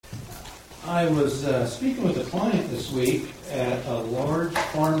I was speaking with a client this week at a large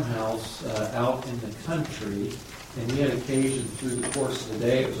farmhouse out in the country, and we had occasion through the course of the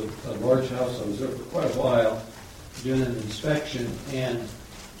day. It was a large house. I was there for quite a while doing an inspection, and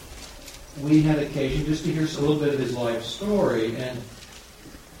we had occasion just to hear a little bit of his life story. And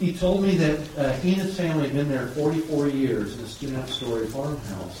he told me that he and his family had been there 44 years in a two-and-a-half-story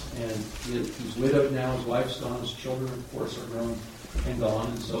farmhouse, and he's widowed now. His wife's gone. His children, of course, are grown and gone,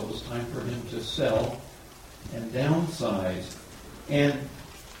 and so it was time for him to sell and downsize. And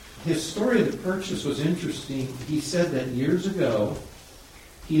his story of the purchase was interesting. He said that years ago,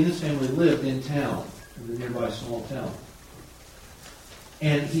 he and his family lived in town, in a nearby small town.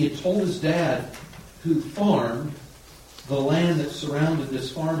 And he had told his dad, who farmed the land that surrounded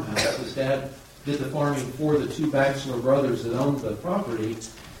this farmhouse. His dad did the farming for the two bachelor brothers that owned the property.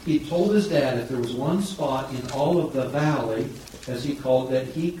 He told his dad if there was one spot in all of the valley, as he called it,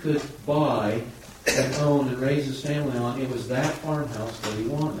 that he could buy and own and raise his family on, it was that farmhouse that he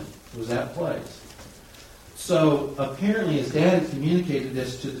wanted. It was that place. So apparently his dad had communicated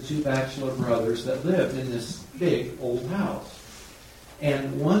this to the two bachelor brothers that lived in this big old house.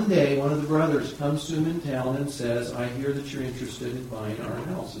 And one day, one of the brothers comes to him in town and says, "I hear that you're interested in buying our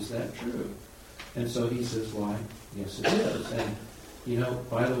house. Is that true?" And so he says, "Why, yes it is. And,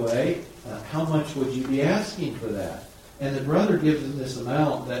 by the way, how much would you be asking for that?" And the brother gives him this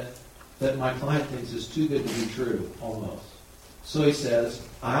amount that my client thinks is too good to be true, almost. So he says,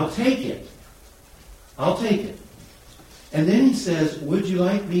 "I'll take it. I'll take it." And then he says, "Would you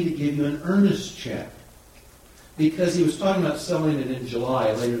like me to give you an earnest check?" Because he was talking about selling it in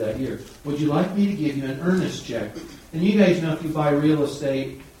July, later that year. "Would you like me to give you an earnest check?" And you guys know if you buy real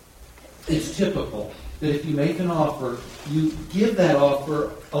estate, it's typical that if you make an offer, you give that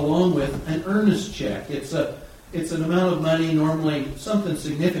offer along with an earnest check. It's an amount of money, normally something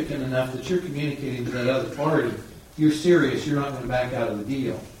significant enough that you're communicating to that other party. You're serious. You're not going to back out of the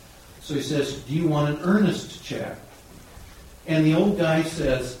deal. So he says, "Do you want an earnest check?" And the old guy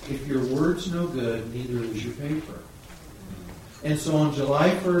says, "If your word's no good, neither is your paper." And so on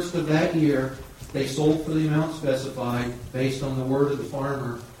July 1st of that year, they sold for the amount specified based on the word of the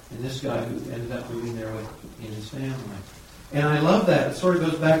farmer and this guy who ended up moving there in his family. And I love that. It sort of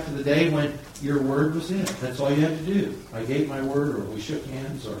goes back to the day when your word was it. That's all you had to do. I gave my word, or we shook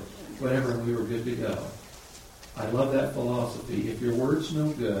hands, or whatever, and we were good to go. I love that philosophy. If your word's no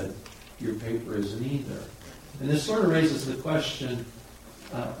good, your paper isn't either. And this sort of raises the question,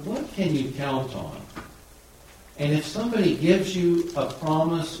 what can you count on? And if somebody gives you a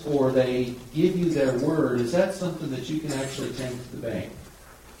promise or they give you their word, is that something that you can actually take to the bank?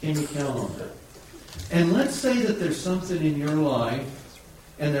 Can you count on that? And let's say that there's something in your life,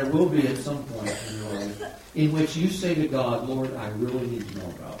 and there will be at some point in your life, in which you say to God, "Lord, I really need to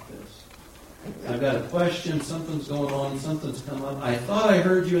know about this. I've got a question, something's going on, something's come up. I thought I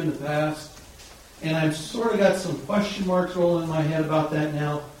heard you in the past, and I've sort of got some question marks rolling in my head about that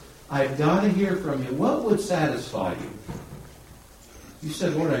now. I've got to hear from you. What would satisfy you?" You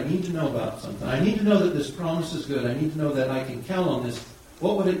said, "Lord, I need to know about something. I need to know that this promise is good. I need to know that I can count on this."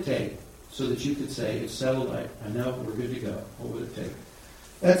 What would it take so that you could say, "It's settled, I know, we're good to go"? What would it take?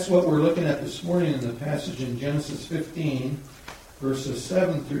 That's what we're looking at this morning in the passage in Genesis 15, verses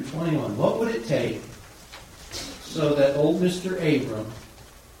 7 through 21. What would it take so that old Mr. Abram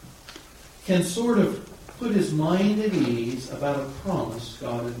can sort of put his mind at ease about a promise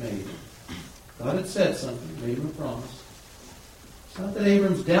God had made him? God had said something, made him a promise. It's not that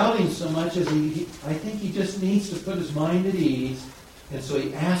Abram's doubting so much as I think he just needs to put his mind at ease, and so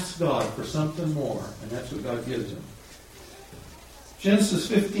he asks God for something more, and that's what God gives him. Genesis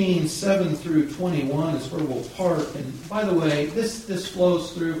 15, 7 through 21 is where we'll park. And by the way, this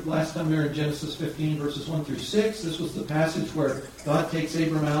flows through, last time we were in Genesis 15, verses 1 through 6. This was the passage where God takes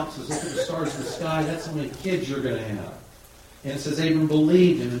Abram out, says, "Look at the stars of the sky. That's how many kids you're going to have." And it says Abram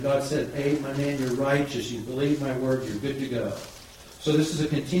believed him, and God said, "Hey, my man, you're righteous. You believe my word. You're good to go." So this is a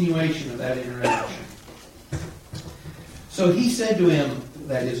continuation of that interaction. So he said to him,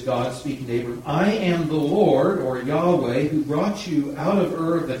 that is God speaking to Abram, "I am the Lord," or Yahweh, "who brought you out of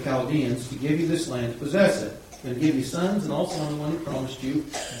Ur of the Chaldeans to give you this land to possess it. I'm going to give you sons, and also I'm the one who promised you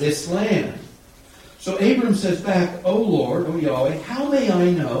this land." So Abram says back, "O Lord, O Yahweh, how may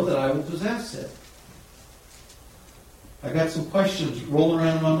I know that I will possess it?" I got some questions rolling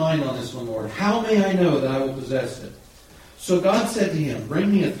around in my mind on this one, Lord. How may I know that I will possess it? So God said to him,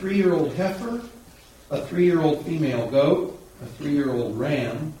 "Bring me a 3-year-old heifer, a 3-year-old female goat, a 3-year-old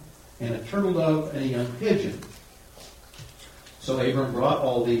ram, and a turtle dove, and a young pigeon." So Abram brought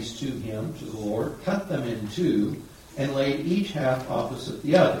all these to him, to the Lord, cut them in two, and laid each half opposite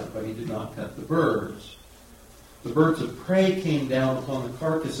the other, but he did not cut the birds. The birds of prey came down upon the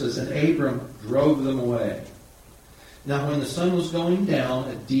carcasses, and Abram drove them away. Now when the sun was going down,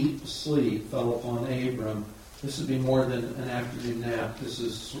 a deep sleep fell upon Abram. This would be more than an afternoon nap. This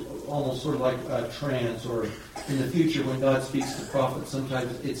is almost sort of like a trance, or in the future when God speaks to prophets,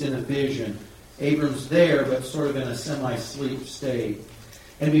 sometimes it's in a vision. Abram's there, but sort of in a semi-sleep state.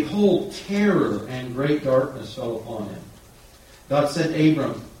 And behold, terror and great darkness fell upon him. God said to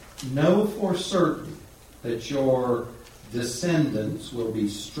Abram, know for certain that your descendants will be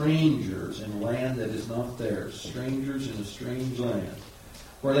strangers in a land that is not theirs, strangers in a strange land,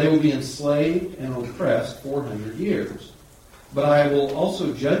 where they will be enslaved and oppressed 400 years. But I will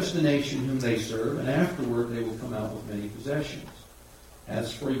also judge the nation whom they serve, and afterward they will come out with many possessions.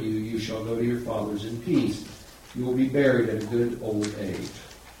 As for you, you shall go to your fathers in peace. You will be buried at a good old age.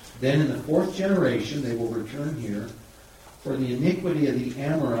 Then in the fourth generation they will return here, for the iniquity of the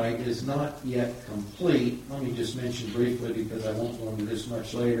Amorite is not yet complete. Let me just mention briefly, because I won't go into this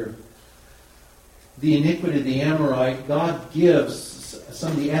much later. The iniquity of the Amorite, God gives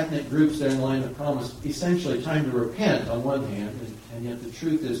some of the ethnic groups there in the land of promise essentially time to repent on one hand, and yet the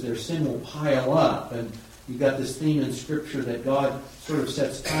truth is their sin will pile up. And you've got this theme in Scripture that God sort of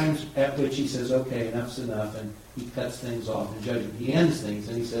sets times at which he says, okay, enough's enough, and he cuts things off in judgment. He ends things,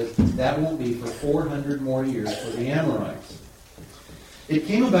 and he says, that won't be for 400 more years for the Amorites. It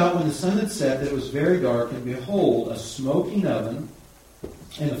came about when the sun had set that it was very dark, and behold, a smoking oven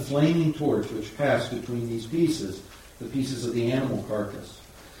and a flaming torch which passed between these pieces, the pieces of the animal carcass.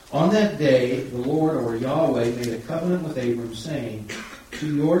 On that day, the Lord, or Yahweh, made a covenant with Abram, saying,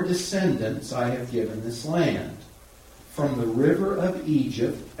 to your descendants I have given this land, from the river of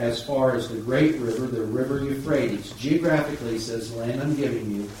Egypt as far as the great river, the river Euphrates. Geographically, it says, the land I'm giving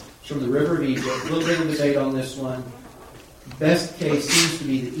you, from the river of Egypt. A little bit of debate on this one. Best case seems to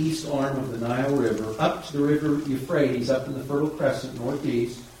be the east arm of the Nile River, up to the river Euphrates, up in the Fertile Crescent,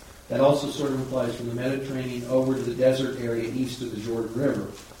 northeast. That also sort of implies from the Mediterranean over to the desert area east of the Jordan River.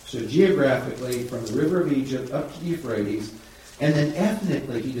 So geographically, from the river of Egypt up to the Euphrates, and then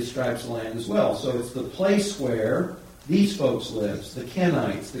ethnically he describes the land as well. So it's the place where these folks live, the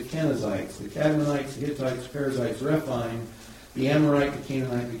Kenites, the Kenizzites, the Cadmonites, the Hittites, Perizzites, Rephaim, the Amorite, the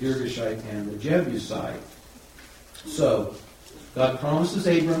Canaanite, the Girgashite, and the Jebusite. So, God promises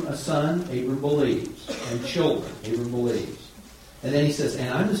Abram a son, Abram believes, and children, Abram believes. And then he says,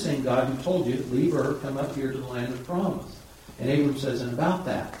 and I'm the same God who told you, leave Ur, come up here to the land of promise. And Abram says, and about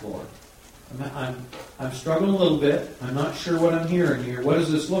that, Lord, I'm struggling a little bit. I'm not sure what I'm hearing here. What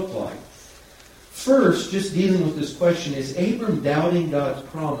does this look like? First, just dealing with this question, is Abram doubting God's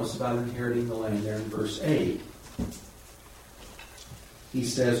promise about inheriting the land there in verse 8? He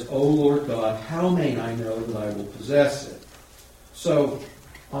says, O Lord God, how may I know that I will possess it? So,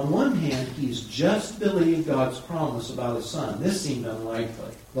 on one hand, he's just believed God's promise about a son. This seemed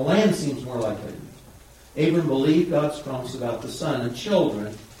unlikely. The land seems more likely. Abram believed God's promise about the son and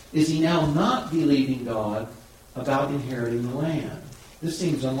children. Is he now not believing God about inheriting the land? This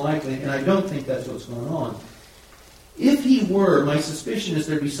seems unlikely, and I don't think that's what's going on. If he were, my suspicion is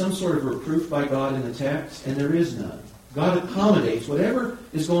there'd be some sort of reproof by God in the text, and there is none. God accommodates whatever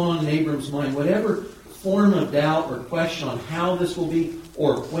is going on in Abram's mind, whatever form of doubt or question on how this will be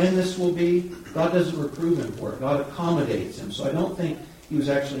or when this will be, God doesn't reprove him for it. God accommodates him. So I don't think he was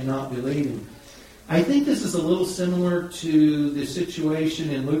actually not believing. I think this is a little similar to the situation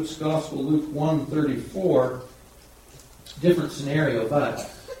in Luke's Gospel, Luke 1:34. Different scenario, but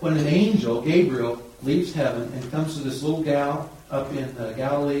when an angel, Gabriel, leaves heaven and comes to this little gal up in the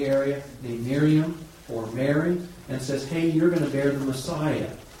Galilee area named Miriam or Mary and says, hey, you're going to bear the Messiah.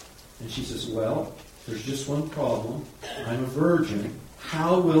 And she says, well, there's just one problem. I'm a virgin.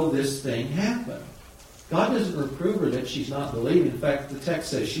 How will this thing happen? God doesn't reprove her that she's not believing. In fact, the text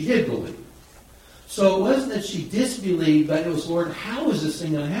says she did believe. So it wasn't that she disbelieved, but it was, Lord, how is this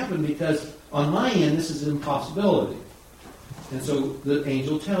thing going to happen? Because on my end, this is an impossibility. And so the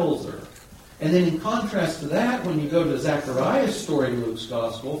angel tells her. And then in contrast to that, when you go to Zechariah's story in Luke's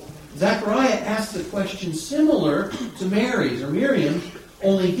Gospel, Zechariah asks a question similar to Mary's or Miriam's,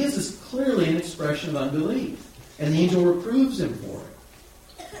 only his is clearly an expression of unbelief. And the angel reproves him for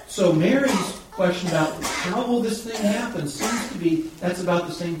it. So Mary's question about how will this thing happen seems to be, that's about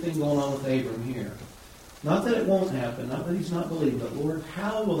the same thing going on with Abram here. Not that it won't happen, not that he's not believing, but Lord,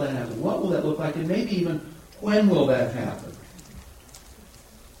 how will that happen? What will that look like? And maybe even when will that happen?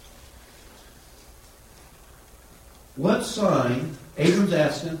 What sign, Abram's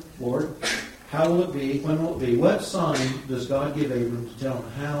asking, Lord, how will it be? When will it be? What sign does God give Abram to tell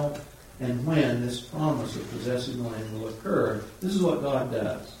him how and when this promise of possessing the land will occur. This is what God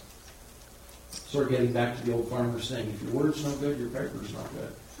does. Sort of getting back to the old farmer saying, if your word's no good, your paper's not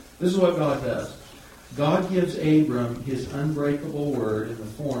good. This is what God does. God gives Abram his unbreakable word in the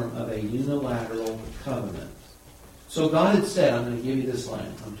form of a unilateral covenant. So God had said, I'm going to give you this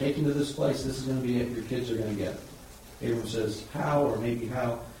land. I'm taking you to this place. This is going to be it. Your kids are going to get it. Abram says, how, or maybe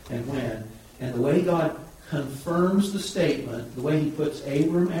how, and when. And the way God confirms the statement, the way he puts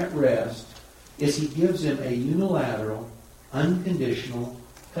Abram at rest, is he gives him a unilateral, unconditional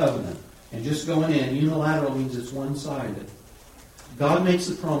covenant. And just going in, unilateral means it's one-sided. God makes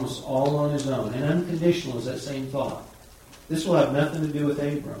the promise all on his own. And unconditional is that same thought. This will have nothing to do with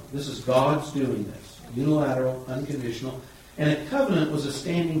Abram. This is God's doing this. Unilateral, unconditional. And a covenant was a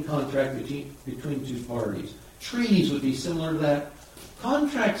standing contract between two parties. Treaties would be similar to that.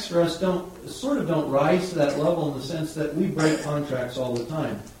 Contracts for us don't rise to that level in the sense that we break contracts all the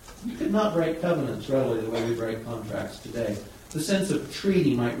time. You could not break covenants readily the way we break contracts today. The sense of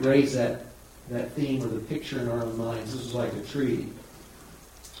treaty might raise that theme or the picture in our own minds. This is like a treaty.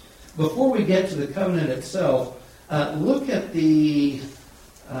 Before we get to the covenant itself, look at the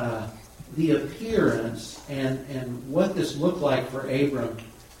appearance and what this looked like for Abram,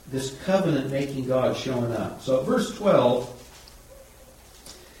 this covenant-making God showing up. So at verse 12,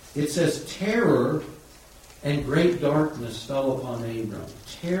 it says, terror and great darkness fell upon Abram.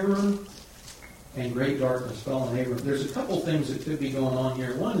 Terror and great darkness fell on Abram. There's a couple things that could be going on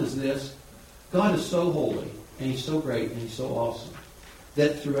here. One is this: God is so holy, and he's so great, and he's so awesome,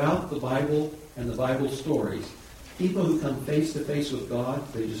 that throughout the Bible and the Bible stories, people who come face to face with God,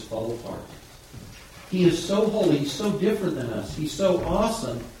 they just fall apart. He is so holy, he's so different than us, he's so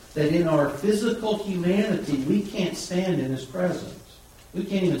awesome, that in our physical humanity, we can't stand in his presence. We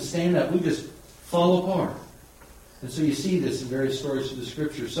can't even stand up. We just fall apart. And so you see this in various stories of the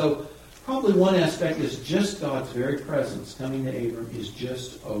Scripture. So probably one aspect is just God's very presence coming to Abram is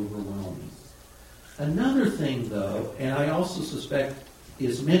just overwhelming. Another thing, though, and I also suspect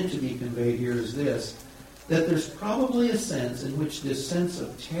is meant to be conveyed here, is this, that there's probably a sense in which this sense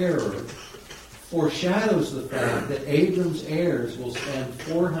of terror foreshadows the fact that Abram's heirs will spend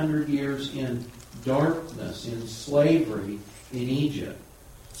 400 years in darkness, in slavery in Egypt.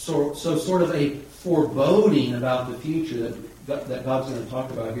 So sort of a foreboding about the future that God's going to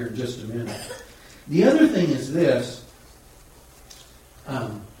talk about here in just a minute. The other thing is this.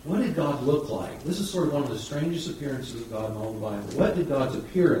 What did God look like? This is sort of one of the strangest appearances of God in all the Bible. What did God's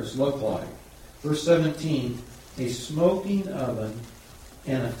appearance look like? Verse 17, a smoking oven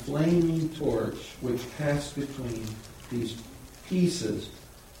and a flaming torch which passed between these pieces.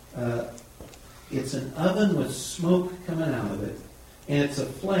 It's an oven with smoke coming out of it, and it's a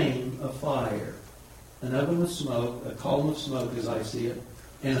flame of fire. An oven with smoke, a column of smoke as I see it,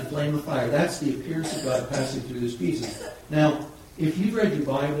 and a flame of fire. That's the appearance of God passing through these pieces. Now, if you've read your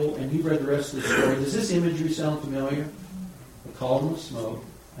Bible and you've read the rest of the story, does this imagery sound familiar? A column of smoke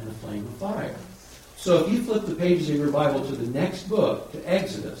and a flame of fire. So if you flip the pages of your Bible to the next book, to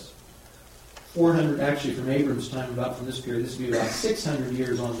Exodus, 400, actually from Abram's time, about from this period, this would be about 600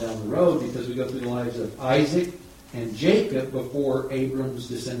 years on down the road, because we go through the lives of Isaac and Jacob before Abram's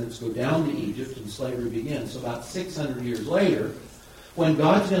descendants go down to Egypt and slavery begins. So about 600 years later, when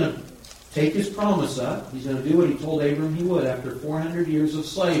God's going to take his promise up, he's going to do what he told Abram he would. After 400 years of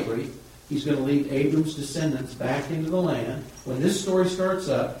slavery, he's going to lead Abram's descendants back into the land. When this story starts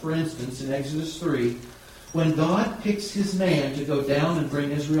up, for instance, in Exodus 3, when God picks his man to go down and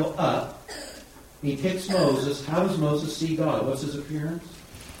bring Israel up, he picks Moses. How does Moses see God? What's his appearance?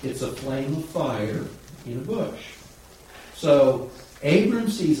 It's a flame of fire in a bush. So Abram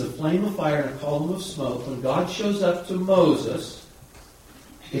sees a flame of fire and a column of smoke. When God shows up to Moses,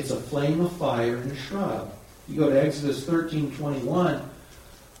 it's a flame of fire in a shrub. You go to Exodus 13:21.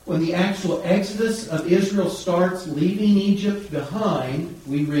 When the actual exodus of Israel starts, leaving Egypt behind,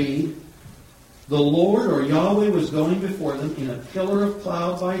 we read, the Lord, or Yahweh, was going before them in a pillar of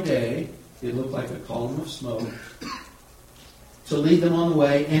cloud by day. It looked like a column of smoke, to lead them on the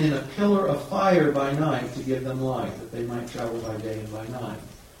way, and in a pillar of fire by night to give them light, that they might travel by day and by night.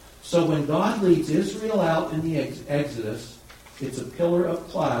 So when God leads Israel out in the Exodus, it's a pillar of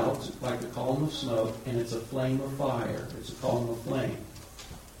clouds, like a column of smoke, and it's a flame of fire. It's a column of flame.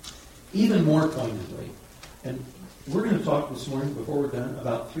 Even more pointedly, and we're going to talk this morning, before we're done,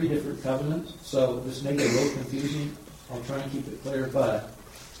 about 3 different covenants, so this may get a little confusing. I'll try and keep it clear, but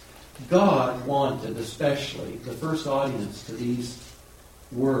God wanted, especially, the first audience to these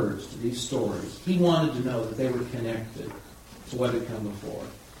words, to these stories. He wanted to know that they were connected to what had come before.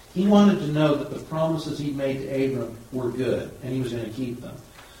 He wanted to know that the promises he made to Abram were good, and he was going to keep them.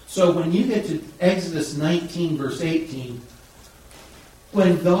 So when you get to Exodus 19, verse 18,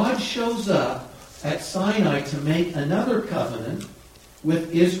 when God shows up at Sinai to make another covenant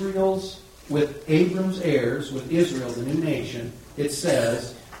with Abram's heirs, with Israel, the new nation, it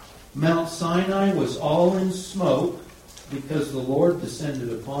says, Mount Sinai was all in smoke because the Lord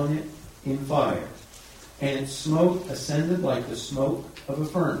descended upon it in fire. And its smoke ascended like the smoke of a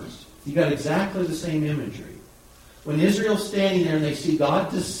furnace. You got exactly the same imagery. When Israel's standing there and they see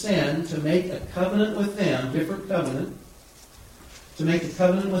God descend to make a covenant with them, different covenant, to make a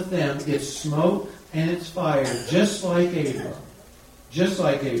covenant with them, it's smoke and it's fire, just like Abram. Just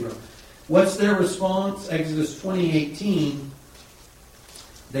like Abram. What's their response? Exodus 20:18.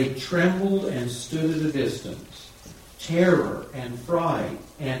 They trembled and stood at a distance. Terror and fright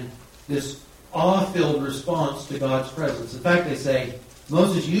and this awe-filled response to God's presence. In fact, they say,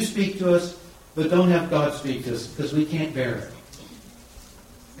 Moses, you speak to us, but don't have God speak to us because we can't bear it.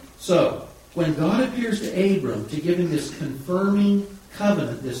 So, when God appears to Abram to give him this confirming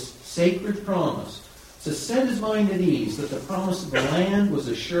covenant, this sacred promise, to set his mind at ease that the promise of the land was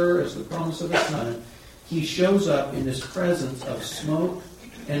as sure as the promise of his son, he shows up in this presence of smoke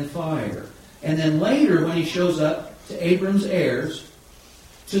and fire. And then later, when he shows up to Abram's heirs,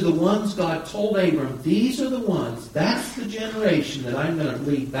 to the ones God told Abram, these are the ones, that's the generation that I'm going to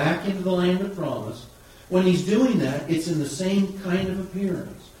lead back into the land of promise. When he's doing that, it's in the same kind of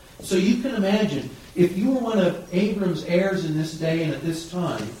appearance. So you can imagine, if you were one of Abram's heirs in this day and at this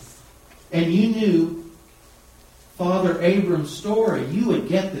time, and you knew Father Abram's story, you would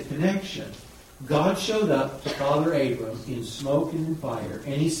get the connection. God showed up to Father Abram in smoke and in fire,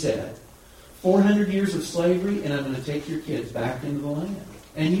 and he said, 400 years of slavery, and I'm going to take your kids back into the land.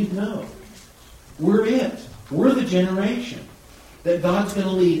 And you'd know. We're it. We're the generation that God's going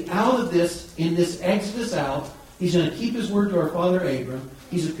to lead out of this, in this exodus out. He's going to keep his word to our father Abram.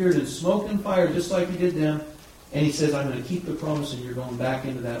 He's appeared in smoke and fire just like he did them. And he says, I'm going to keep the promise and you're going back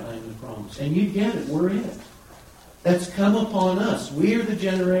into that land of promise. And you get it. We're it. That's come upon us. We're the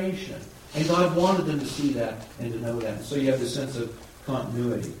generation. And God wanted them to see that and to know that. And so you have this sense of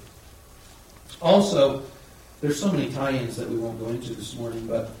continuity. Also, there's so many tie-ins that we won't go into this morning,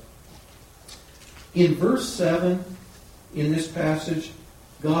 but in verse 7, in this passage,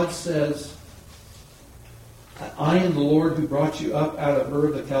 God says, I am the Lord who brought you up out of Ur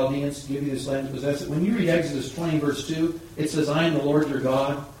of the Chaldeans to give you this land to possess it. When you read Exodus 20, verse 2, it says, I am the Lord your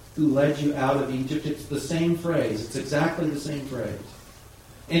God who led you out of Egypt. It's the same phrase. It's exactly the same phrase.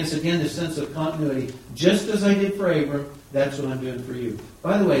 And it's again this sense of continuity. Just as I did for Abram, that's what I'm doing for you.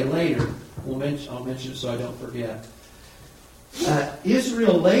 By the way, later, I'll mention it so I don't forget.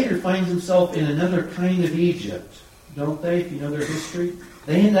 Israel later finds himself in another kind of Egypt, don't they, if you know their history?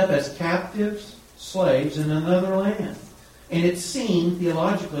 They end up as captives, slaves in another land. And it's seen,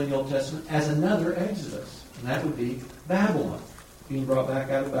 theologically in the Old Testament, as another Exodus. And that would be Babylon, being brought back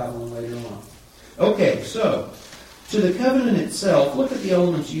out of Babylon later on. Okay, so, to the covenant itself, look at the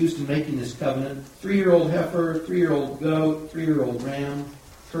elements used in making this covenant. 3-year-old heifer, 3-year-old goat, 3-year-old ram,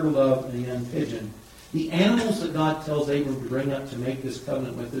 turtle dove, and a young pigeon. The animals that God tells Abram to bring up to make this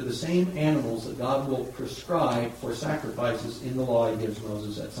covenant with, they're the same animals that God will prescribe for sacrifices in the law he gives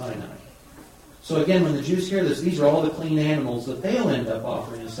Moses at Sinai. So again, when the Jews hear this, these are all the clean animals that they'll end up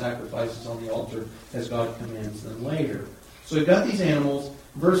offering as sacrifices on the altar as God commands them later. So we've got these animals.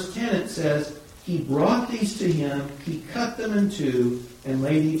 Verse 10, it says, he brought these to him, he cut them in two, and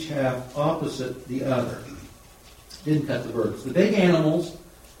laid each half opposite the other. Didn't cut the birds. The big animals,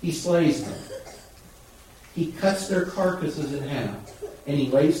 he slays them. He cuts their carcasses in half, and he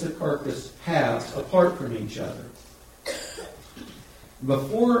lays the carcass halves apart from each other.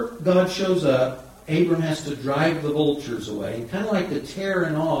 Before God shows up, Abram has to drive the vultures away. And kind of like the terror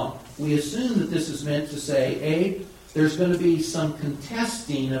and awe, we assume that this is meant to say, Abe, there's going to be some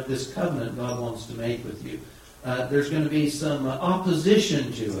contesting of this covenant God wants to make with you. There's going to be some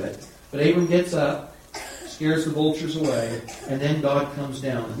opposition to it. But Abram gets up, scares the vultures away, and then God comes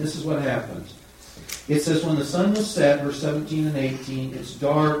down. And this is what happens. It says, when the sun was set, verse 17 and 18, it's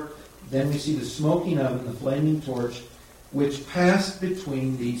dark. Then we see the smoking oven, the flaming torch, which passed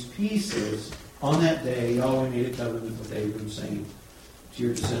between these pieces. On that day, Yahweh made a covenant with Abram, saying, to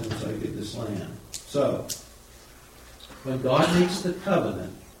your descendants I give this land. So, when God makes the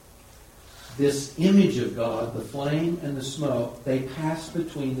covenant, this image of God, the flame and the smoke, they pass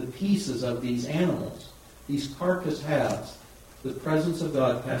between the pieces of these animals. These carcass halves. The presence of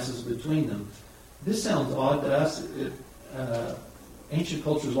God passes between them. This sounds odd to us. Ancient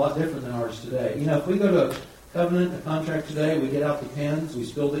culture is a lot different than ours today. You know, if we go to a covenant, a contract today, we get out the pens, we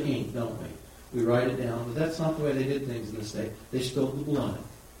spill the ink, don't we? We write it down. But that's not the way they did things in this day. They spilled the blood.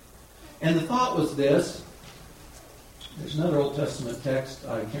 And the thought was this. There's another Old Testament text.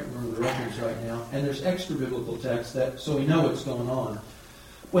 I can't remember the reference right now. And there's extra biblical text so we know what's going on.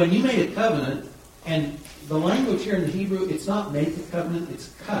 When you made a covenant, and the language here in the Hebrew, it's not make a covenant,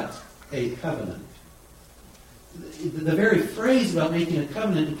 it's cut a covenant. The very phrase about making a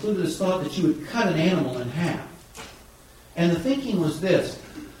covenant included this thought that you would cut an animal in half. And the thinking was this.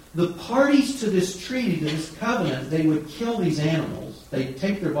 The parties to this treaty, to this covenant, they would kill these animals. They'd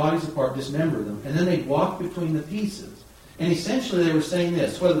take their bodies apart, dismember them, and then they'd walk between the pieces. And essentially they were saying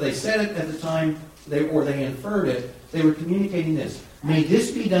this, whether they said it at the time or they inferred it, they were communicating this. May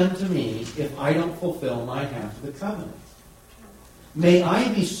this be done to me if I don't fulfill my half of the covenant. May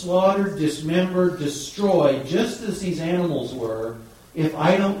I be slaughtered, dismembered, destroyed, just as these animals were, if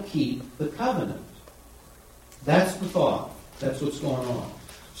I don't keep the covenant. That's the thought. That's what's going on.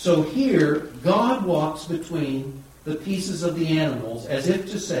 So here, God walks between the pieces of the animals as if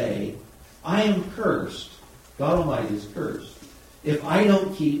to say, I am cursed. God Almighty is cursed if I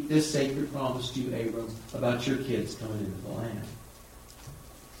don't keep this sacred promise to you, Abram, about your kids coming into the land.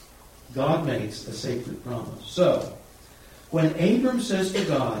 God makes a sacred promise. So, when Abram says to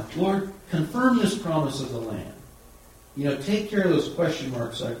God, Lord, confirm this promise of the land. Take care of those question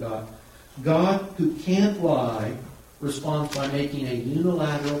marks I've got. God, who can't lie, responds by making a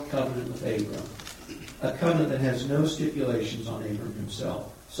unilateral covenant with Abram. A covenant that has no stipulations on Abram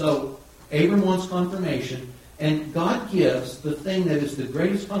himself. So, Abram wants confirmation, and God gives the thing that is the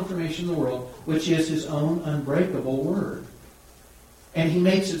greatest confirmation in the world, which is his own unbreakable word. And he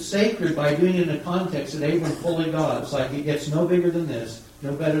makes it sacred by doing it in a context that Abram fully got. It's like it gets no bigger than this,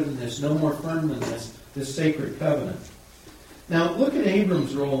 no better than this, no more firm than this sacred covenant. Now, look at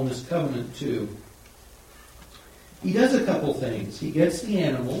Abram's role in this covenant, too. He does a couple things. He gets the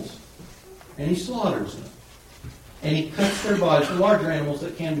animals, and he slaughters them. And he cuts their bodies, the larger animals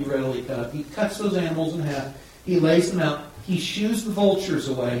that can be readily cut. He cuts those animals in half. He lays them out. He shoos the vultures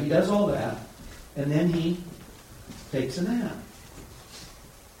away. He does all that. And then he takes a nap.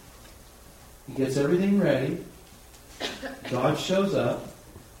 He gets everything ready. God shows up,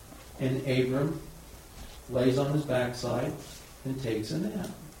 and Abram lays on his backside and takes a nap.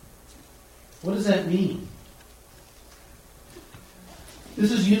 What does that mean?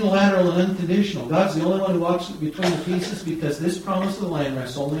 This is unilateral and unconditional. God's the only one who walks between the pieces because this promise of the land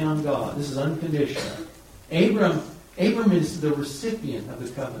rests only on God. This is unconditional. Abram is the recipient of the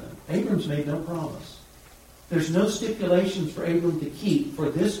covenant. Abram's made no promise. There's no stipulations for Abram to keep for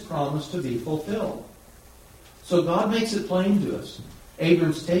this promise to be fulfilled. So God makes it plain to us.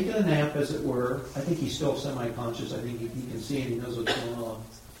 Abram's taken a nap, as it were. I think he's still semi-conscious. I think he can see and he knows what's going on.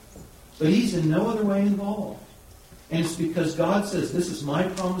 But he's in no other way involved. And it's because God says, this is my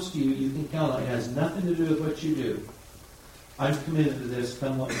promise to you. You can count on it. It has nothing to do with what you do. I'm committed to this.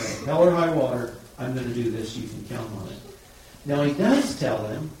 Come what may. Hell or high water, I'm going to do this. You can count on it. Now, he does tell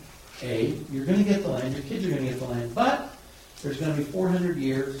him, you're going to get the land. Your kids are going to get the land. But there's going to be 400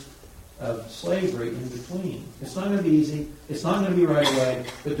 years of slavery in between. It's not going to be easy. It's not going to be right away.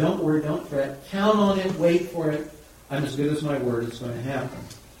 But don't worry. Don't fret. Count on it. Wait for it. I'm as good as my word. It's going to happen.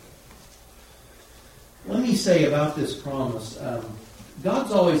 Let me say about this promise,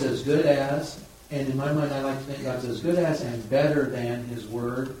 God's always as good as, and in my mind I like to think God's as good as and better than His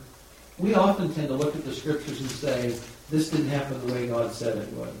Word. We often tend to look at the Scriptures and say, this didn't happen the way God said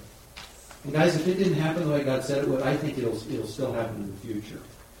it would. And guys, if it didn't happen the way God said it would, I think it'll still happen in the future.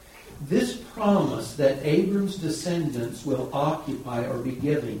 This promise that Abram's descendants will occupy or be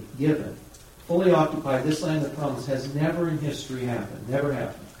given, fully occupy this land of promise has never in history happened. Never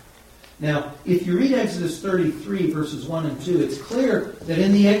happened. Now, if you read Exodus 33, verses 1 and 2, it's clear that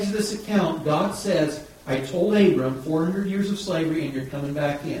in the Exodus account, God says, I told Abram 400 years of slavery and you're coming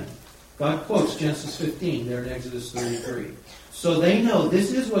back in. God quotes Genesis 15 there in Exodus 33. So they know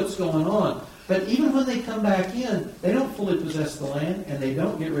this is what's going on. But even when they come back in, they don't fully possess the land and they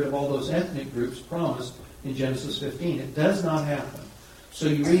don't get rid of all those ethnic groups promised in Genesis 15. It does not happen. So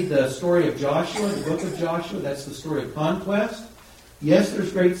you read the story of Joshua, the book of Joshua, that's the story of conquest. Yes,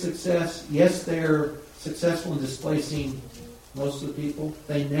 there's great success. Yes, they're successful in displacing most of the people.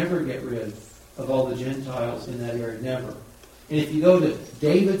 They never get rid of all the Gentiles in that area. Never. And if you go to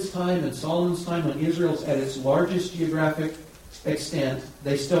David's time and Solomon's time, when Israel's at its largest geographic extent,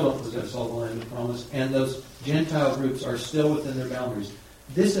 they still don't possess all the land of promise. And those Gentile groups are still within their boundaries.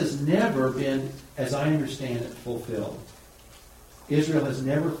 This has never been, as I understand it, fulfilled. Israel has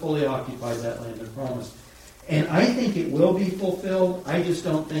never fully occupied that land of promise. And I think it will be fulfilled. I just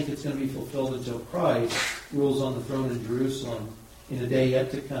don't think it's going to be fulfilled until Christ rules on the throne in Jerusalem in a day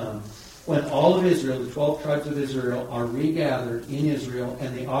yet to come. when all of Israel, the 12 tribes of Israel, are regathered in Israel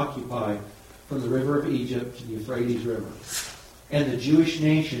and they occupy from the river of Egypt to the Euphrates River. And the Jewish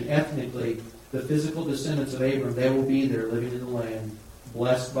nation, ethnically, the physical descendants of Abram, they will be there living in the land,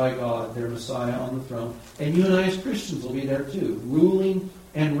 blessed by God, their Messiah on the throne. And you and I as Christians will be there too, ruling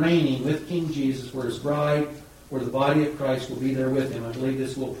and reigning with King Jesus, where his bride, where the body of Christ will be there with him. I believe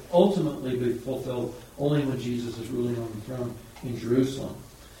this will ultimately be fulfilled only when Jesus is ruling on the throne in Jerusalem.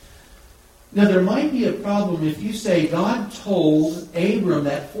 Now, there might be a problem if you say God told Abram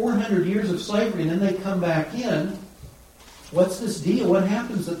that 400 years of slavery and then they come back in. What's this deal? What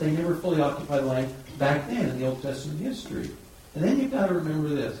happens that they never fully occupy the land back then in the Old Testament history? And then you've got to remember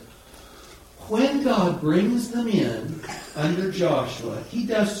this. When God brings them in under Joshua, he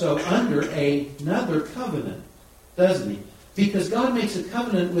does so under another covenant, doesn't he? Because God makes a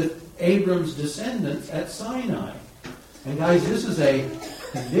covenant with Abram's descendants at Sinai. And guys, this is a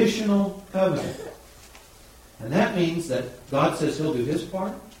conditional covenant. And that means that God says he'll do his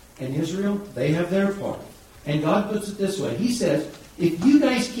part, and Israel, they have their part. And God puts it this way. He says, if you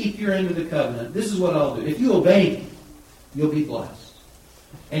guys keep your end of the covenant, this is what I'll do. If you obey me, you'll be blessed.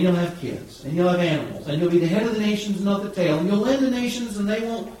 And you'll have kids, and you'll have animals, and you'll be the head of the nations and not the tail, and you'll lend to nations and they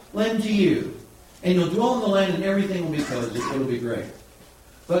won't lend to you. And you'll dwell in the land and everything will be cozy. It'll be great.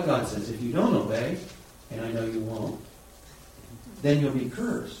 But God says, if you don't obey, and I know you won't, then you'll be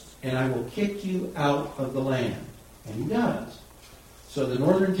cursed, and I will kick you out of the land. And he does. So the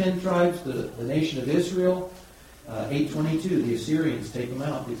northern 10 tribes, the nation of Israel, 822, the Assyrians take them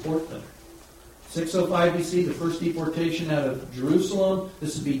out, deport them. 605 BC, the first deportation out of Jerusalem.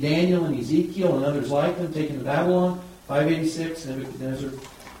 This would be Daniel and Ezekiel and others like them taken to Babylon. 586, Nebuchadnezzar,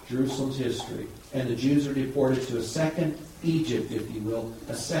 Jerusalem's history. And the Jews are deported to a second Egypt, if you will,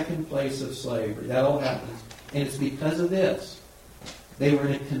 a second place of slavery. That all happens. And it's because of this. They were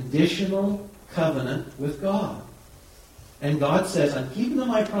in a conditional covenant with God. And God says, I'm keeping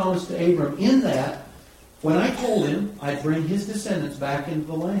my promise to Abram in that when I told him I'd bring his descendants back into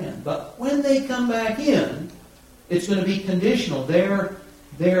the land. But when they come back in, it's going to be conditional.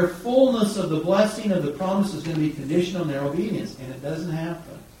 Their fullness of the blessing of the promise is going to be conditional on their obedience. And it doesn't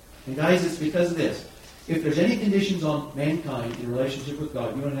happen. And guys, it's because of this. If there's any conditions on mankind in relationship with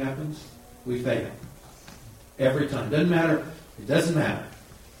God, you know what happens? We fail. Every time. Doesn't matter. It doesn't matter.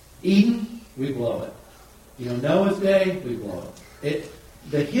 Eden, we blow it. Noah's day, we blow it.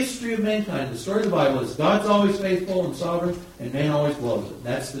 The history of mankind, the story of the Bible is God's always faithful and sovereign, and man always blows it.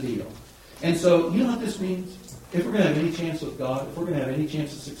 That's the deal. And so, you know what this means? If we're going to have any chance with God, if we're going to have any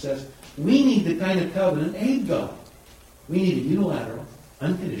chance of success, we need the kind of covenant Abe got. We need a unilateral,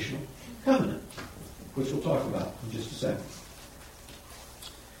 unconditional covenant, which we'll talk about in just a second.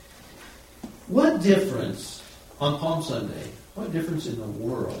 What difference on Palm Sunday, what difference in the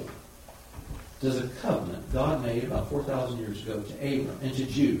world does a covenant God made about 4,000 years ago to Abram and to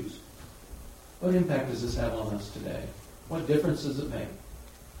Jews, what impact does this have on us today? What difference does it make?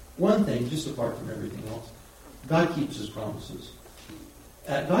 One thing, just apart from everything else, God keeps his promises.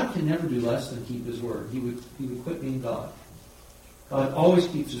 God can never do less than keep his word. He would quit being God. God always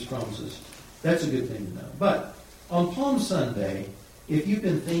keeps his promises. That's a good thing to know. But on Palm Sunday, if you've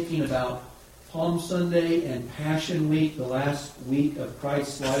been thinking about Palm Sunday and Passion Week, the last week of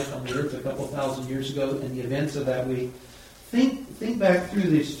Christ's life on the earth a couple thousand years ago, and the events of that week, think back through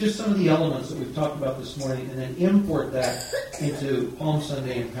these, just some of the elements that we've talked about this morning, and then import that into Palm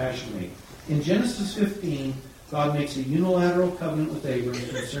Sunday and Passion Week. In Genesis 15, God makes a unilateral covenant with Abram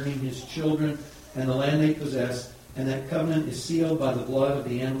concerning his children and the land they possess, and that covenant is sealed by the blood of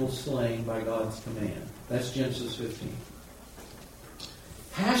the animals slain by God's command. That's Genesis 15.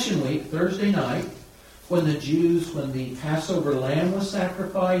 Passion Week, Thursday night, when the Passover lamb was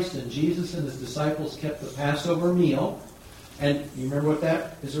sacrificed and Jesus and his disciples kept the Passover meal. And you remember what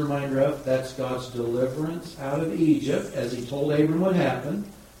that is a reminder of? That's God's deliverance out of Egypt, as he told Abram would happen.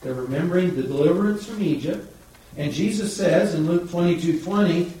 They're remembering the deliverance from Egypt. And Jesus says in Luke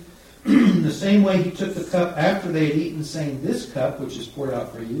 22:20, the same way he took the cup after they had eaten, saying, this cup, which is poured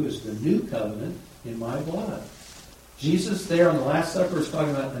out for you, is the new covenant in my blood. Jesus there on the Last Supper is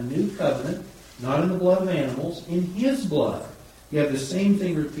talking about a new covenant, not in the blood of animals, in his blood. You have the same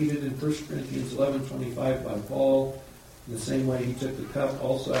thing repeated in 1 Corinthians 11:25 by Paul. In the same way he took the cup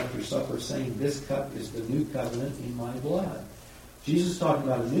also after supper, saying, this cup is the new covenant in my blood. Jesus is talking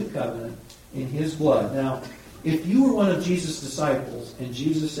about a new covenant in his blood. Now, if you were one of Jesus' disciples and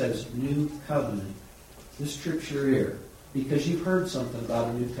Jesus says, new covenant, this trips your ear because you've heard something about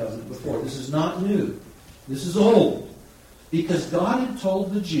a new covenant before. This is not new. This is old. Because God had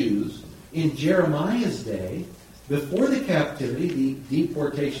told the Jews in Jeremiah's day Before the captivity, the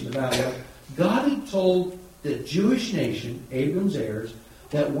deportation to Babylon, God had told the Jewish nation, Abram's heirs,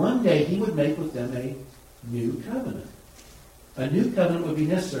 that one day he would make with them a new covenant. A new covenant would be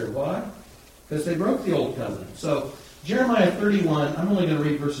necessary. Why? Because they broke the old covenant. So, Jeremiah 31, I'm only going to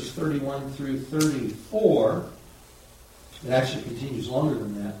read verses 31 through 34. It actually continues longer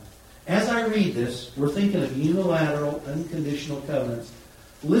than that. As I read this, we're thinking of unilateral, unconditional covenants.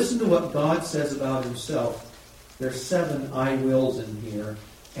 Listen to what God says about himself. There's 7 I wills in here,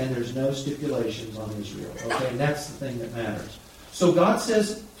 and there's no stipulations on Israel. Okay, and that's the thing that matters. So God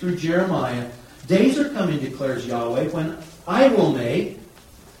says through Jeremiah, days are coming, declares Yahweh, when I will make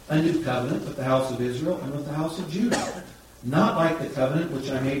a new covenant with the house of Israel and with the house of Judah. Not like the covenant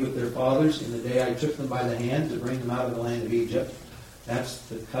which I made with their fathers in the day I took them by the hand to bring them out of the land of Egypt. That's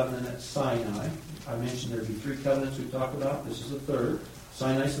the covenant at Sinai. I mentioned there'd be 3 covenants we talked about. This is the third.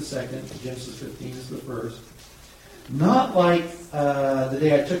 Sinai's the second. Genesis 15 is the first. Not like the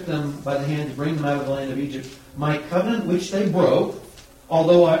day I took them by the hand to bring them out of the land of Egypt. My covenant which they broke,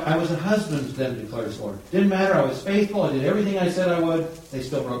 although I was a husband to them, declares the Lord. Didn't matter. I was faithful. I did everything I said I would. They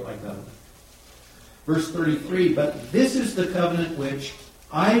still broke my covenant. Verse 33, but this is the covenant which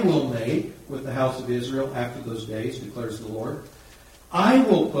I will make with the house of Israel after those days, declares the Lord. I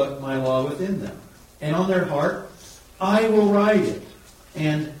will put my law within them, and on their heart I will write it,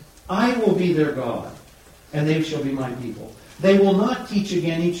 and I will be their God, and they shall be my people. They will not teach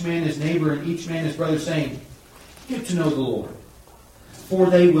again each man his neighbor and each man his brother, saying, get to know the Lord. For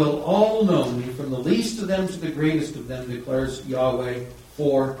they will all know me, from the least of them to the greatest of them, declares Yahweh.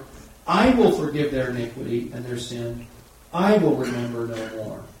 For I will forgive their iniquity and their sin. I will remember no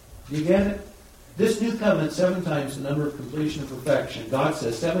more. Do you get it? This new covenant, 7 times the number of completion and perfection. God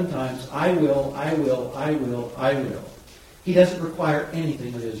says 7 times, I will, I will, I will, I will. He doesn't require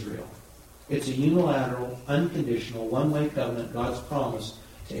anything of Israel. It's a unilateral, unconditional, one-way covenant God's promised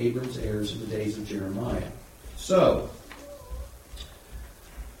to Abram's heirs in the days of Jeremiah. So,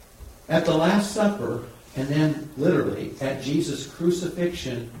 at the Last Supper, and then literally at Jesus'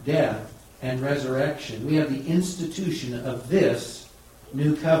 crucifixion, death, and resurrection, we have the institution of this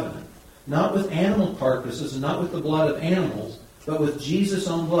new covenant. Not with animal carcasses and not with the blood of animals, but with Jesus'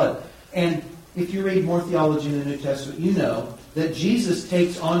 own blood. And if you read more theology in the New Testament, you know that Jesus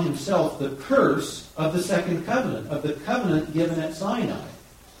takes on himself the curse of the second covenant, of the covenant given at Sinai.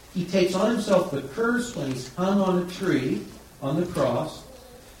 He takes on himself the curse when he's hung on a tree, on the cross,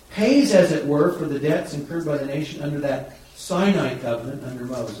 pays, as it were, for the debts incurred by the nation under that Sinai covenant under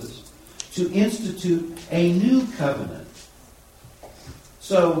Moses, to institute a new covenant.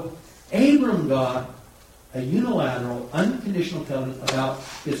 So, Abram got a unilateral, unconditional covenant about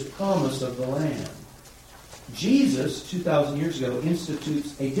his promise of the land. Jesus, 2,000 years ago,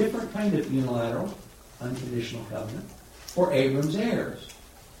 institutes a different kind of unilateral, unconditional covenant for Abram's heirs.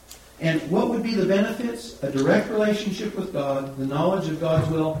 And what would be the benefits? A direct relationship with God, the knowledge of God's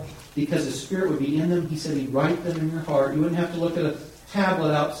will, because His Spirit would be in them. He said He'd write them in your heart. You wouldn't have to look at a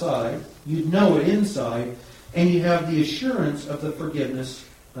tablet outside. You'd know it inside. And you have the assurance of the forgiveness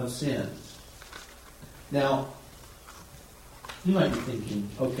of sins. Now, you might be thinking,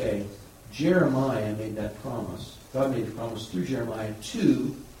 okay, Jeremiah made that promise. God made the promise through Jeremiah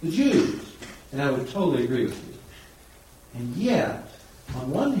to the Jews. And I would totally agree with you. And yet,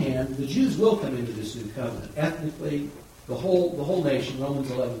 on one hand, the Jews will come into this new covenant. Ethnically, the whole nation,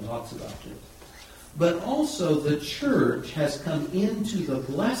 Romans 11 talks about this. But also the church has come into the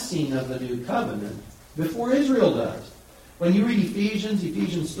blessing of the new covenant before Israel does. When you read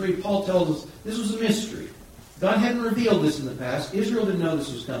Ephesians 3, Paul tells us this was a mystery. God hadn't revealed this in the past. Israel didn't know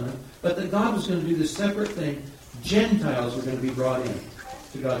this was coming. But that God was going to do this separate thing. Gentiles were going to be brought in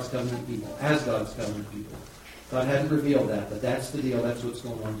to God's covenant people, as God's covenant people. God hadn't revealed that, but that's the deal. That's what's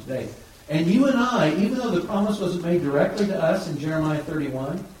going on today. And you and I, even though the promise wasn't made directly to us in Jeremiah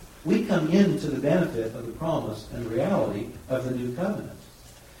 31, we come into the benefit of the promise and reality of the new covenant.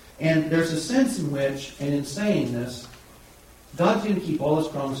 And there's a sense in which, and in saying this, God's going to keep all His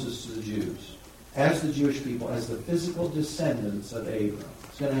promises to the Jews, as the Jewish people, as the physical descendants of Abram.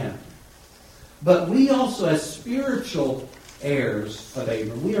 It's going to happen. But we also, as spiritual heirs of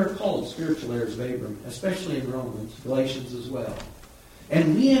Abram, we are called spiritual heirs of Abram, especially in Romans, Galatians as well.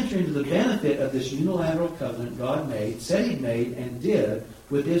 And we enter into the benefit of this unilateral covenant God made, said He'd made, and did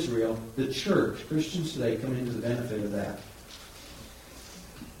with Israel. The church, Christians today, come into the benefit of that.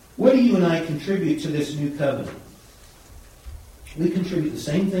 What do you and I contribute to this new covenant? We contribute the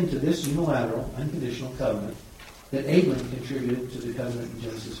same thing to this unilateral, unconditional covenant that Abram contributed to the covenant in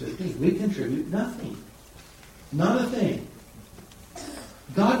Genesis 15. We contribute nothing. Not a thing.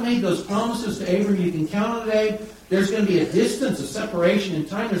 God made those promises to Abram. You can count on it, Abe. There's going to be a distance, a separation in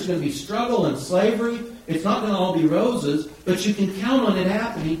time. There's going to be struggle and slavery. It's not going to all be roses, but you can count on it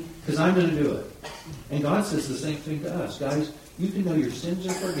happening because I'm going to do it. And God says the same thing to us. Guys, you can know your sins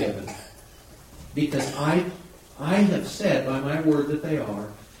are forgiven because I have said by my word that they are.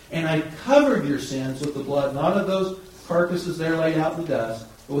 And I covered your sins with the blood, not of those carcasses there laid out in the dust,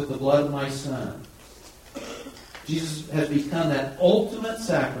 but with the blood of my Son. Jesus has become that ultimate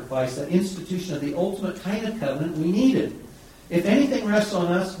sacrifice, that institution of the ultimate kind of covenant we needed. If anything rests on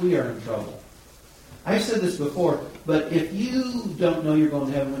us, we are in trouble. I've said this before, but if you don't know you're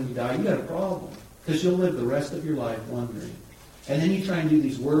going to heaven when you die, you got a problem. Because you'll live the rest of your life wondering. And then you try and do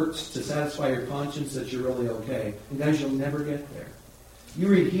these works to satisfy your conscience that you're really okay. And guys, you'll never get there. You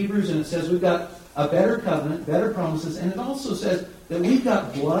read Hebrews and it says we've got a better covenant, better promises, and it also says that we've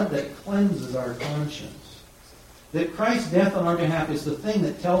got blood that cleanses our conscience. That Christ's death on our behalf is the thing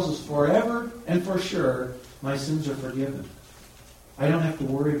that tells us forever and for sure, my sins are forgiven. I don't have to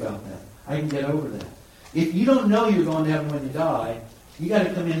worry about that. I can get over that. If you don't know you're going to heaven when you die, you got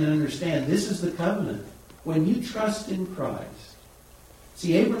to come in and understand this is the covenant. When you trust in Christ.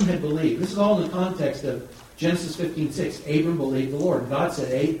 See, Abram had believed. This is all in the context of Genesis 15:6. Abram believed the Lord. God said,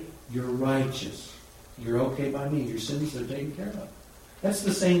 hey, you're righteous. You're okay by me. Your sins are taken care of. That's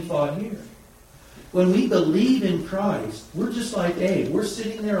the same thought here. When we believe in Christ, we're just like Abe. We're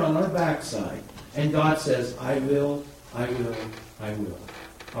sitting there on our backside. And God says, I will, I will, I will.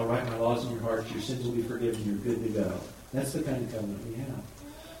 I'll write my laws in your heart. Your sins will be forgiven. You're good to go. That's the kind of covenant we have.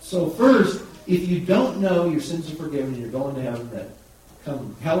 So first, if you don't know your sins are forgiven and you're going to heaven, that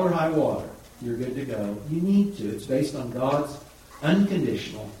come hell or high water, you're good to go. You need to. It's based on God's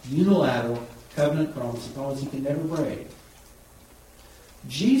unconditional, unilateral covenant promise, a promise He can never break.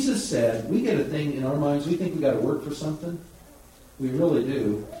 Jesus said, we get a thing in our minds, we think we've got to work for something. We really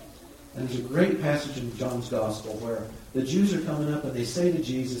do. And there's a great passage in John's Gospel where the Jews are coming up and they say to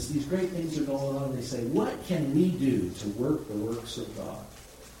Jesus, these great things are going on, and they say, what can we do to work the works of God?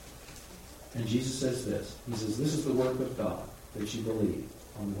 And Jesus says this. He says, this is the work of God, that you believe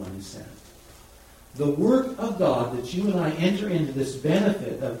on the one He sent. The work of God that you and I enter into this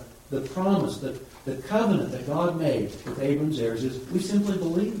benefit of the promise, the covenant that God made with Abram's heirs is we simply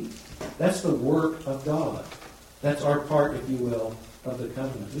believe. That's the work of God. That's our part, if you will, of the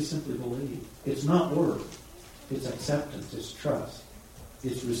covenant. We simply believe. It's not work. It's acceptance. It's trust.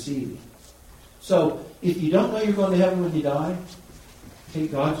 It's receiving. So, if you don't know you're going to heaven when you die,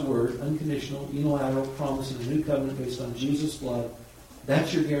 take God's word, unconditional, unilateral promise in a new covenant based on Jesus' blood.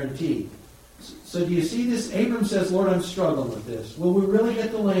 That's your guarantee. So do you see this? Abram says, Lord, I'm struggling with this. Will we really get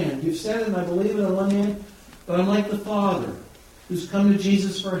the land? You've said it and I believe it on one hand, but I'm like the father who's come to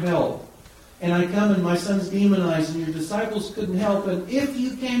Jesus for help. And I come and my son's demonized and your disciples couldn't help. And if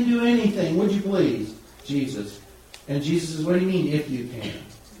you can do anything, would you please? Jesus. And Jesus says, what do you mean, if you can?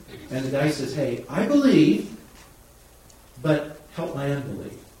 And the guy says, hey, I believe, but help my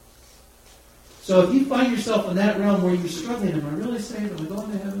unbelief. So if you find yourself in that realm where you're struggling, am I really saved? Am I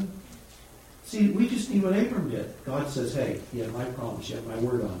going to heaven? See, we just need what Abram did. God says, hey, you have my promise, you have my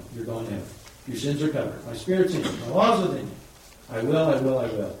word on it. You're going to heaven. Your sins are covered. My Spirit's in you. My law's within you. I will, I will, I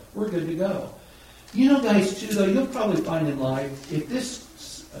will. We're good to go. You know, guys, too, though, you'll probably find in life, if this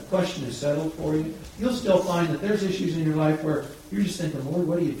question is settled for you, you'll still find that there's issues in your life where you're just thinking, Lord,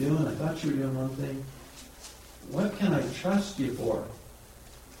 what are you doing? I thought you were doing one thing. What can I trust you for?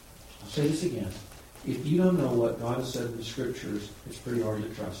 I'll say this again. If you don't know what God has said in the Scriptures, it's pretty hard to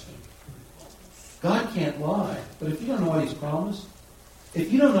trust Him. God can't lie. But if you don't know what He's promised,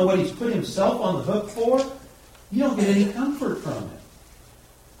 if you don't know what He's put Himself on the hook for, you don't get any comfort from it.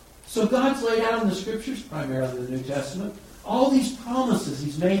 So God's laid out in the Scriptures, primarily the New Testament, all these promises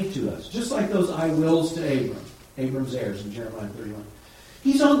He's made to us, just like those I wills to Abram, Abram's heirs in Jeremiah 31.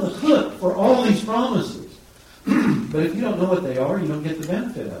 He's on the hook for all these promises. But if you don't know what they are, you don't get the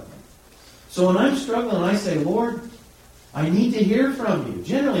benefit of them. So when I'm struggling, I say, Lord, I need to hear from you.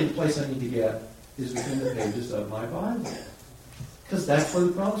 Generally, the place I need to get is within the pages of my Bible. Because that's where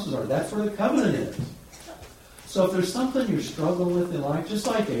the promises are. That's where the covenant is. So if there's something you're struggling with in life, just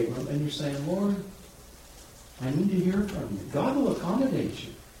like Abram, and you're saying, Lord, I need to hear from you. God will accommodate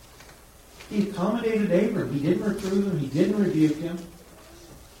you. He accommodated Abram. He didn't reprove him. He didn't rebuke him.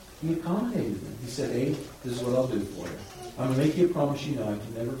 He accommodated him. He said, hey, this is what I'll do for you. I'm going to make you a promise you know I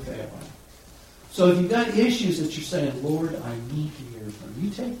can never fail on. So if you've got issues that you're saying, Lord, I need to hear from you,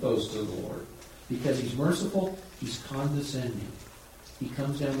 take those to the Lord. Because He's merciful, He's condescending. He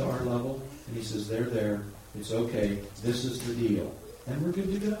comes down to our level, and He says, there, it's okay, this is the deal. And we're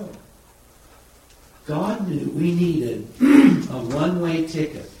good to go. God knew we needed a one-way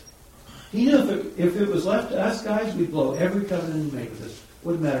ticket. He knew if it was left to us guys, we'd blow every covenant He made with us.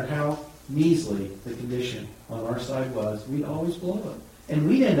 Wouldn't matter how measly the condition on our side was, we'd always blow it. And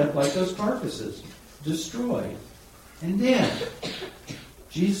we'd end up like those carcasses, destroyed. And then,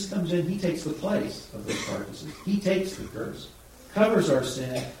 Jesus comes in, He takes the place of those carcasses. He takes the curse, covers our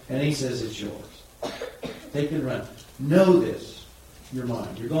sin, and He says, it's yours. Take it and run. Know this. You're mine.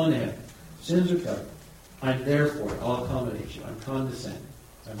 You're going to heaven. Sins are covered. I'm there for you. I'll accommodate you. I'm condescending.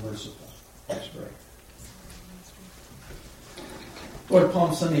 I'm merciful. Let's pray. Lord,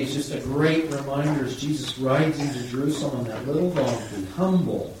 Palm Sunday is just a great reminder as Jesus rides into Jerusalem on that little donkey,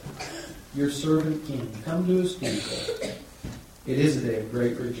 humble, your servant King, come to His people. It is a day of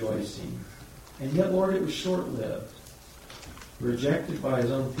great rejoicing. And yet, Lord, it was short-lived. Rejected by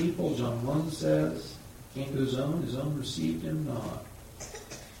His own people, John 1 says, came to His own received Him not.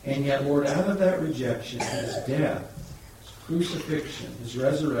 And yet, Lord, out of that rejection, His death, His crucifixion, His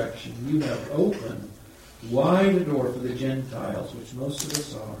resurrection, You have opened wide a door for the Gentiles, which most of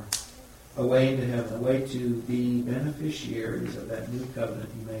us are, a way into heaven, a way to be beneficiaries of that new covenant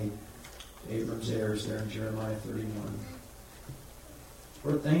You made to Abram's heirs there in Jeremiah 31.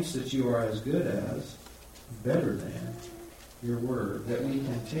 Lord, thanks that You are as good as, better than, Your word, that we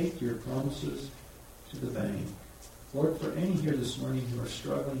can take Your promises to the bank. Lord, for any here this morning who are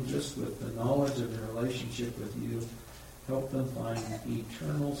struggling just with the knowledge of their relationship with You, help them find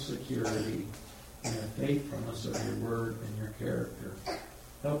eternal security in the faithfulness of Your word and Your character.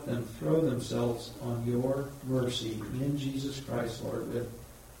 Help them throw themselves on Your mercy in Jesus Christ, Lord, with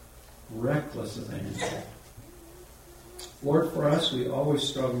reckless abandon. Lord, for us, we always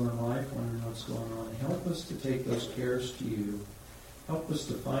struggle in life, wondering what's going on. Help us to take those cares to You. Help us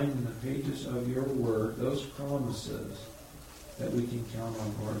to find in the pages of Your word those promises that we can count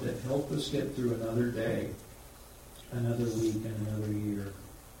on, Lord, that help us get through another day, another week, and another year.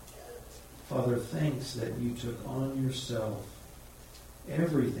 Father, thanks that You took on Yourself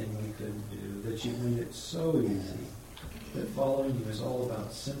everything we couldn't do, that You made it so easy, that following You is all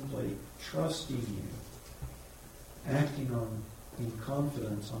about simply trusting You, acting in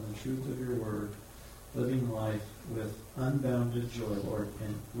confidence on the truth of Your word, living life with unbounded joy, Lord,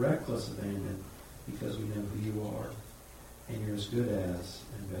 and reckless abandon, because we know who You are, and You're as good as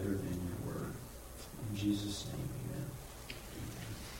and better than Your word. In Jesus' name.